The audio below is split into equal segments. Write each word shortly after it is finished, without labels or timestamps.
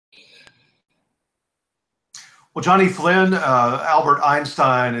Well, Johnny Flynn, Albert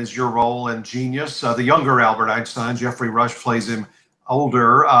Einstein is your role in Genius. The younger Albert Einstein, Jeffrey Rush plays him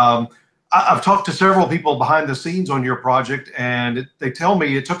older. I've talked to several people behind the scenes on your project, and they tell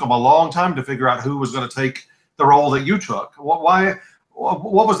me it took them a long time to figure out who was going to take the role that you took. What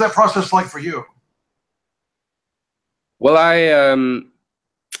was that process like for you? Well,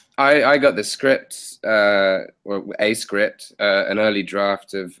 I got the script, or a script, an early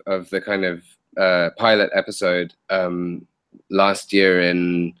draft of the kind of pilot episode last year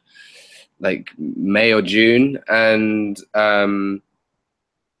in like May or June, and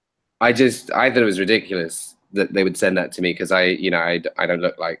I thought it was ridiculous that they would send that to me because I don't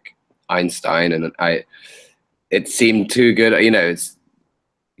look like Einstein, and it seemed too good. It's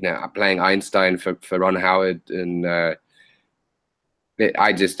playing Einstein for Ron Howard, and I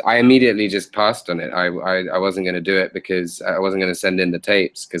immediately just passed on it. I wasn't going to do it because I wasn't going to send in the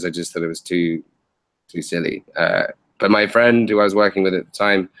tapes because I just thought it was too silly. But my friend who I was working with at the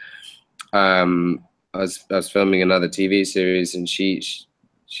time, I was filming another TV series, and she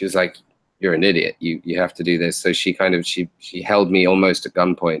was like, "You're an idiot. You have to do this." So she held me almost at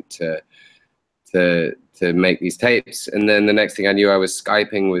gunpoint to make these tapes. And then the next thing I knew, I was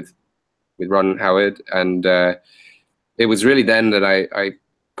Skyping with Ron Howard, and it was really then that I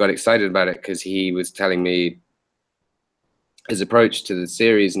got excited about it, because he was telling me his approach to the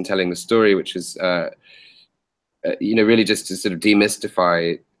series and telling the story, which was really just to sort of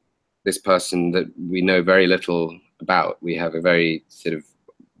demystify this person that we know very little about. We have a very sort of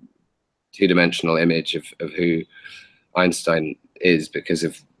two-dimensional image of who Einstein is because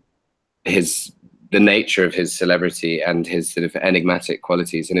of the nature of his celebrity and his sort of enigmatic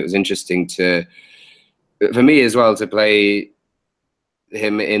qualities. And it was interesting for me as well to play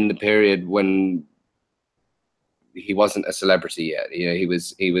him in the period when he wasn't a celebrity yet. He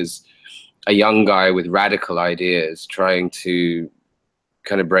was a young guy with radical ideas, trying to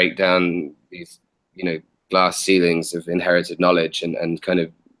kind of break down these glass ceilings of inherited knowledge and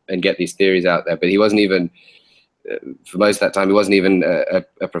get these theories out there. But he wasn't even, for most of that time, he wasn't even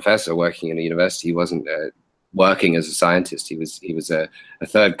a professor working in a university. He wasn't working as a scientist. He was a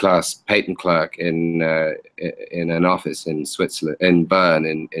third-class patent clerk in an office in Switzerland, in Bern,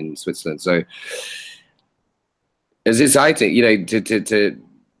 in Switzerland. So it's exciting,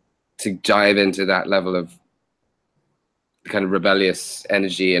 to dive into that level of kind of rebellious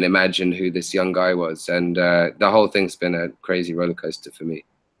energy and imagine who this young guy was. And the whole thing's been a crazy roller coaster for me.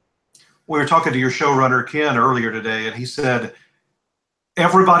 We were talking to your showrunner, Ken, earlier today, and he said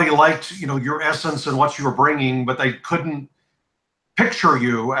everybody liked, your essence and what you were bringing, but they couldn't picture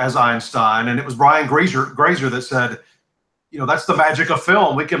you as Einstein. And it was Brian Grazer that said, that's the magic of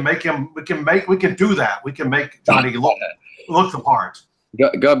film. We can do that. We can make Johnny look the part.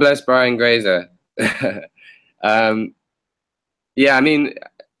 God bless Brian Grazer. Yeah, I mean,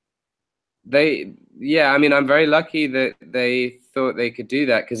 I'm very lucky that they thought they could do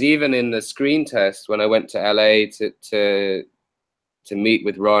that, because even in the screen test, when I went to LA to meet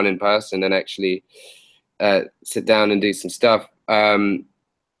with Ron in person and actually sit down and do some stuff,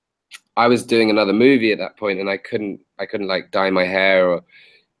 I was doing another movie at that point, and I couldn't like dye my hair or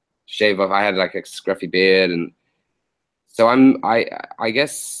shave off. I had like a scruffy beard, and so I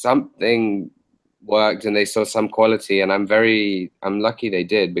guess something worked and they saw some quality, and I'm lucky they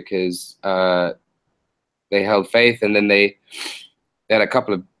did, because they held faith. And then they had a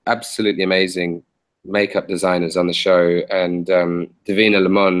couple of absolutely amazing makeup designers on the show, and Davina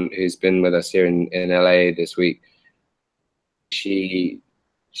Lemon, who's been with us here in LA this week, she's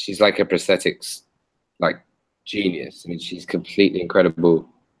like a prosthetics like genius. I mean, she's completely incredible.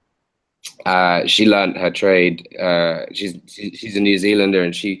 She learned her trade. She's a New Zealander,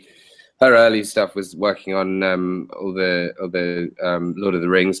 and her early stuff was working on all the Lord of the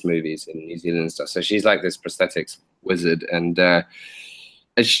Rings movies in New Zealand and stuff. So she's like this prosthetics wizard, and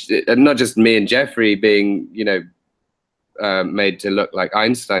not just me and Jeffrey being made to look like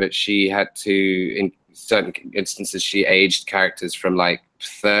Einstein, but she had to, in certain instances, she aged characters from like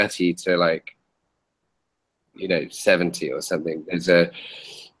 30 to like 70 or something. There's a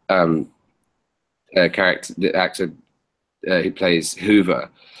character, the actor who plays Hoover,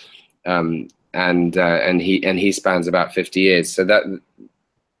 and he spans about 50 years. So that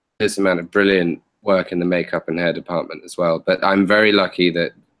there's amount of brilliant work in the makeup and hair department as well. But I'm very lucky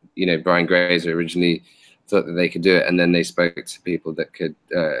that Brian Grazer originally thought that they could do it, and then they spoke to people that could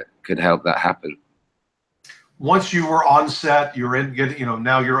help that happen. Once you were on set, you're in,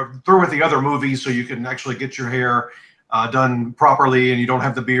 now you're through with the other movies, so you can actually get your hair done properly, and you don't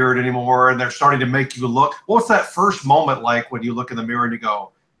have the beard anymore, and they're starting to make you look. What's that first moment like when you look in the mirror and you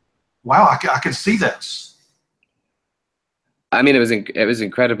go, wow, I can see this? I mean, it was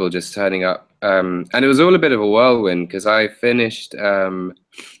incredible just turning up, and it was all a bit of a whirlwind because I finished,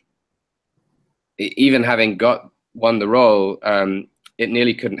 even having won the role, it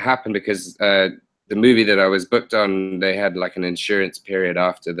nearly couldn't happen because the movie that I was booked on, they had like an insurance period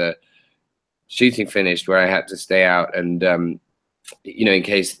after the shooting finished where I had to stay out, and you know, in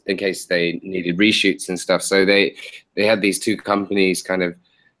case they needed reshoots and stuff. So they had these two companies kind of.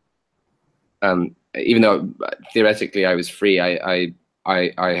 Even though theoretically I was free, I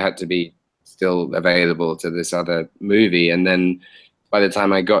had to be still available to this other movie. And then by the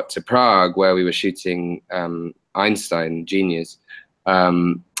time I got to Prague, where we were shooting Einstein, Genius,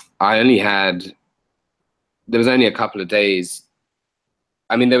 I only had, there was only a couple of days.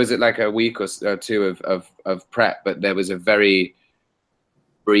 I mean, there was like a week or two of prep, but there was a very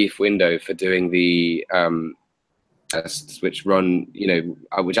brief window for doing the tests, which run, you know,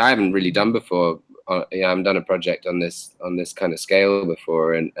 which I haven't really done before. Yeah, I haven't done a project on this kind of scale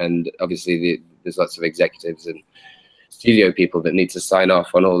before, and obviously there's lots of executives and studio people that need to sign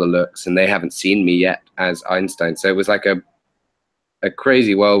off on all the looks, and they haven't seen me yet as Einstein. So it was like a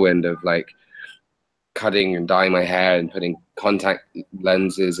crazy whirlwind of like cutting and dyeing my hair and putting contact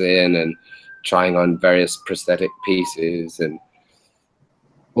lenses in and trying on various prosthetic pieces and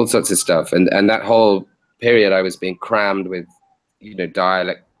all sorts of stuff. And that whole period I was being crammed with, you know,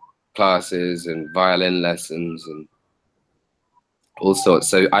 dialect classes and violin lessons and all sorts.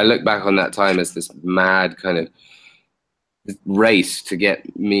 So I look back on that time as this mad kind of race to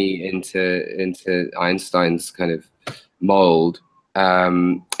get me into Einstein's kind of mold.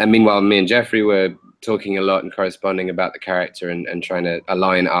 And meanwhile, me and Jeffrey were talking a lot and corresponding about the character and trying to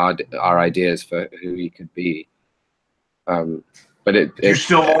align our ideas for who he could be. But did you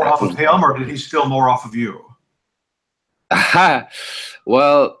steal more off of him, or did he steal more off of you?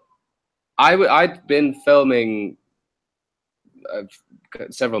 Well, I'd been filming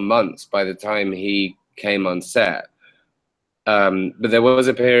several months by the time he came on set. But there was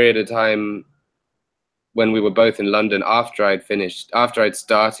a period of time when we were both in London after I'd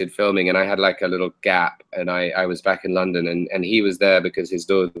started filming, and I had like a little gap, and I was back in London, and he was there because his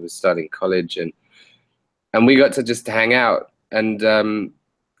daughter was starting college, and we got to just hang out. And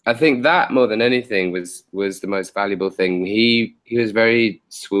I think that more than anything was the most valuable thing. He was very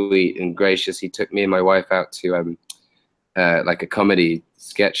sweet and gracious. He took me and my wife out to like a comedy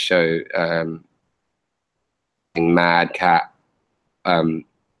sketch show, Mad Cat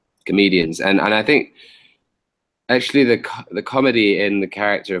comedians, and I think actually the comedy in the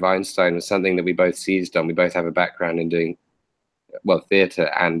character of Einstein was something that we both seized on. We both have a background in doing, well,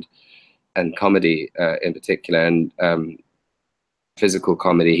 theater and comedy in particular, and physical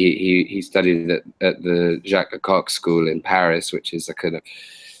comedy. He studied at the Jacques Lecoq School in Paris, which is a kind of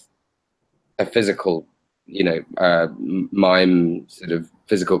a physical, you know, mime sort of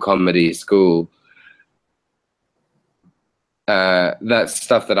physical comedy school. That's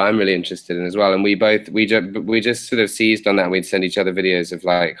stuff that I'm really interested in as well. And we just sort of seized on that. We'd send each other videos of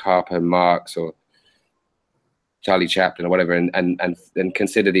like Harper Marx or Charlie Chaplin or whatever, and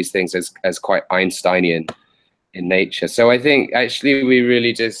consider these things as quite Einsteinian in nature. So I think actually we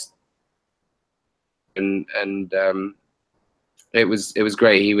really just and it was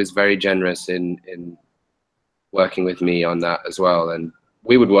great. He was very generous in working with me on that as well, and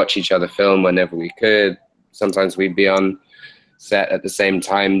we would watch each other film whenever we could. Sometimes we'd be on set at the same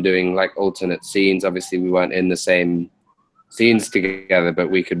time doing like alternate scenes. Obviously we weren't in the same scenes together,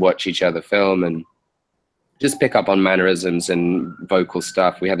 but we could watch each other film and just pick up on mannerisms and vocal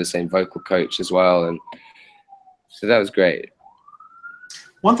stuff. We had the same vocal coach as well, and so that was great.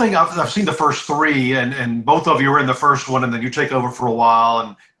 One thing, I've seen the first three, and both of you are in the first one, and then you take over for a while,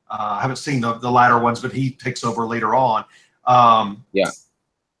 and I haven't seen the latter ones, but he takes over later on. Yeah.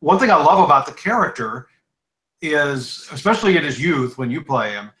 One thing I love about the character is, especially in his youth when you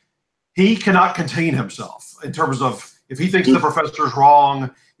play him, he cannot contain himself in terms of if he thinks the professor's wrong,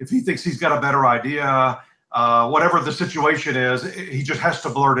 if he thinks he's got a better idea, whatever the situation is, he just has to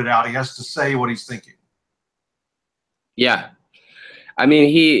blurt it out. He has to say what he's thinking. Yeah, I mean,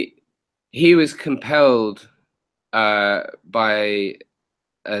 he was compelled by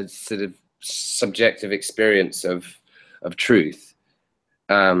a sort of subjective experience of truth,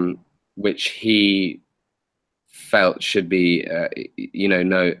 which he felt should be, you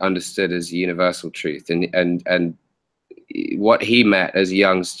know, understood as universal truth, and what he met as a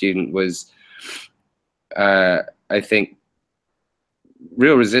young student was, I think,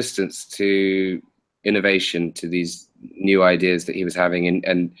 real resistance to innovation, to these new ideas that he was having,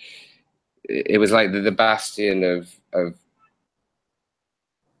 and it was like the bastion of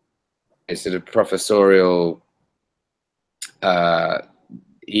a sort of professorial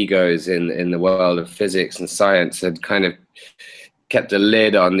egos in the world of physics and science had kind of kept a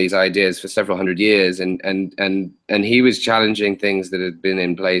lid on these ideas for several hundred years, and he was challenging things that had been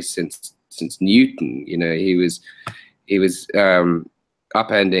in place since Newton. You know, he was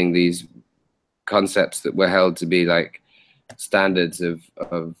upending these concepts that were held to be like standards of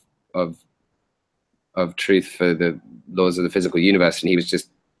truth for the laws of the physical universe, and he was just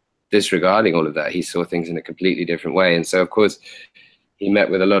disregarding all of that. He saw things in a completely different way, and so of course he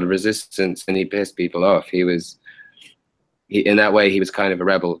met with a lot of resistance, and he pissed people off. In that way, he was kind of a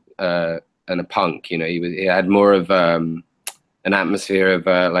rebel and a punk. You know, he had more of an atmosphere of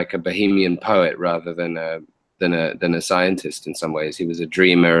like a bohemian poet rather than a scientist. In some ways, he was a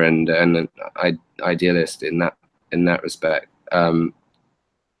dreamer and an idealist in that respect. That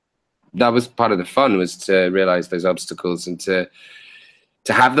was part of the fun, was to realize those obstacles and to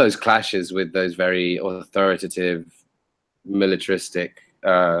have those clashes with those very authoritative, militaristic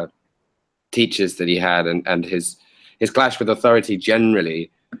teachers that he had, and his clash with authority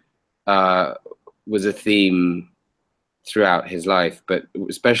generally was a theme throughout his life, but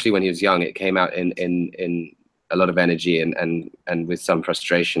especially when he was young, it came out in a lot of energy and with some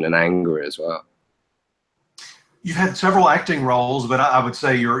frustration and anger as well. You've had several acting roles, but I would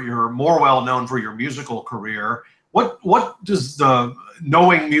say you're more well known for your musical career. What does the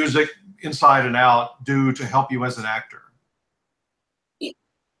knowing music inside and out do to help you as an actor?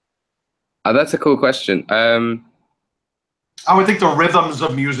 That's a cool question. I would think the rhythms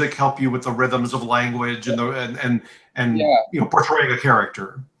of music help you with the rhythms of language and yeah, you know, portraying a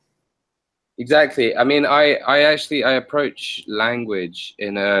character. Exactly. I mean, I approach language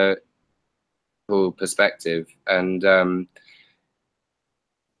in a perspective, and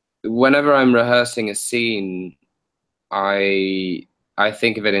whenever I'm rehearsing a scene, I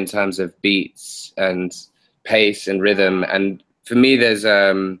think of it in terms of beats and pace and rhythm. And for me, there's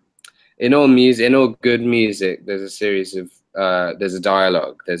in all music, in all good music, there's a series of there's a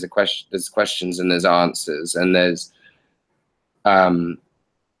dialogue, there's questions and there's answers, and there's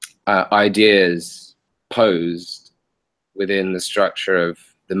ideas posed within the structure of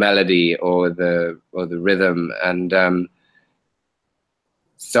the melody or the rhythm, and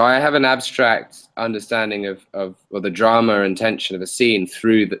so I have an abstract understanding of the drama and tension of a scene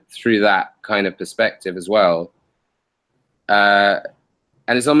through that kind of perspective as well. And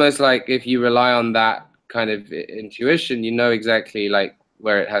it's almost like if you rely on that kind of intuition, you know exactly like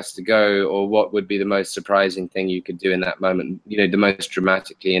where it has to go, or what would be the most surprising thing you could do in that moment. You know, the most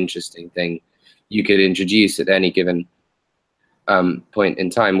dramatically interesting thing you could introduce at any given point in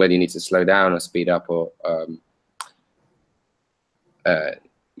time, whether you need to slow down or speed up, or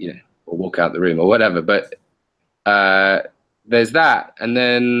you know, or walk out the room or whatever. But there's that, and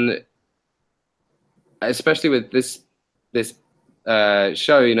then especially with this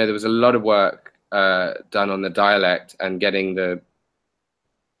show, you know, there was a lot of work done on the dialect and getting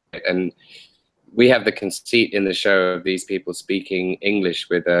and we have the conceit in the show of these people speaking English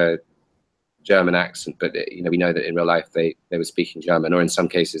with a German accent, but you know, we know that in real life they were speaking German, or in some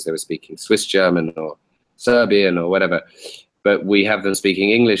cases they were speaking Swiss German or Serbian or whatever, but we have them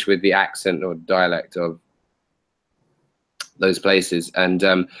speaking English with the accent or dialect of those places. And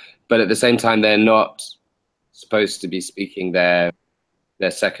but at the same time, they're not supposed to be speaking their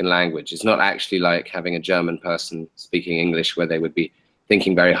second language. It's not actually like having a German person speaking English, where they would be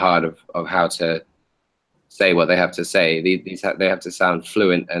thinking very hard of how to say what they have to say. They have to sound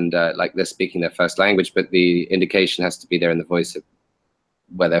fluent and like they're speaking their first language, but the indication has to be there in the voice of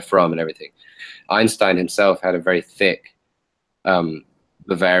where they're from and everything. Einstein himself had a very thick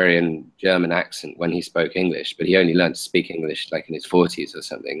Bavarian German accent when he spoke English, but he only learned to speak English like in his 40s or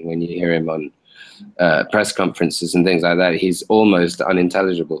something. When you hear him on press conferences and things like that, he's almost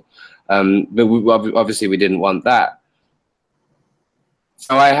unintelligible. But obviously we didn't want that.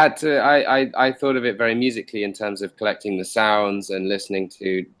 So I had to, I thought of it very musically in terms of collecting the sounds and listening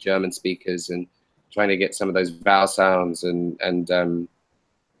to German speakers and trying to get some of those vowel sounds and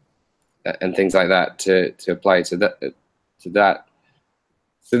things like that to apply to that.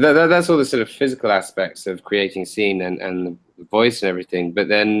 So that's all the sort of physical aspects of creating scene and the voice and everything. But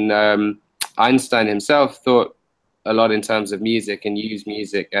then Einstein himself thought a lot in terms of music and used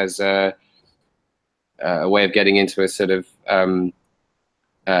music as a way of getting into a sort of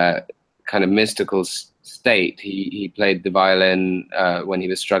kind of mystical state. He played the violin when he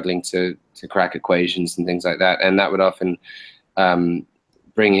was struggling to crack equations and things like that, and that would often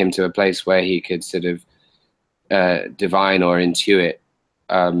bring him to a place where he could sort of divine or intuit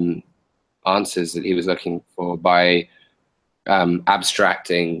answers that he was looking for by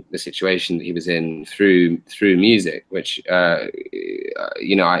abstracting the situation that he was in through music, which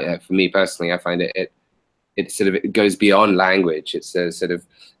you know, for me personally, I find it sort of, it goes beyond language. It's a sort of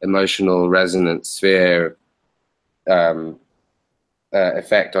emotional resonance sphere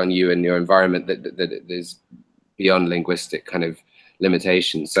effect on you and your environment that is beyond linguistic kind of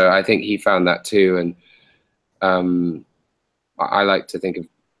limitations. So I think he found that too, and I like to think of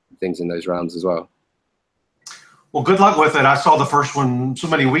things in those realms as well. Well, good luck with it. I saw the first one so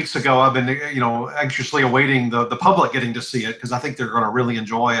many weeks ago. I've been, you know, anxiously awaiting the public getting to see it, because I think they're going to really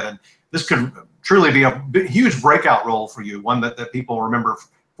enjoy it. And this could truly be a huge breakout role for you, one that people remember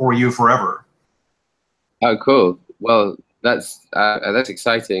for you forever. Oh, cool. Well, that's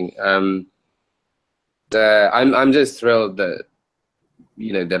exciting. I'm just thrilled that,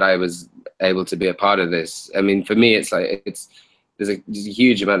 you know, that I was able to be a part of this. I mean, for me, it's like there's a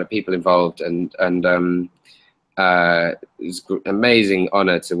huge amount of people involved, and it's an amazing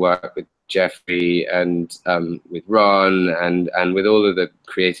honor to work with Jeffrey and with Ron and with all of the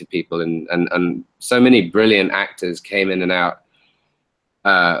creative people, and so many brilliant actors came in and out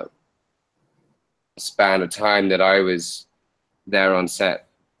span of time that I was there on set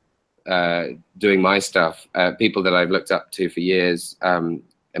doing my stuff. People that I've looked up to for years.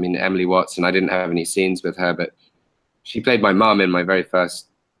 I mean, Emily Watson, I didn't have any scenes with her, but she played my mum in my very first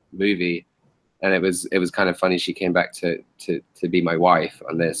movie. And it was kind of funny. She came back to be my wife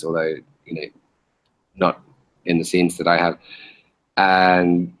on this, although, you know, not in the scenes that I have.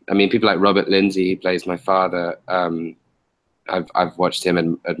 And I mean, people like Robert Lindsay, he plays my father. I've watched him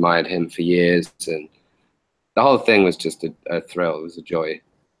and admired him for years, and the whole thing was just a thrill. It was a joy.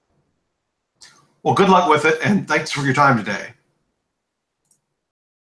 Well, good luck with it, and thanks for your time today.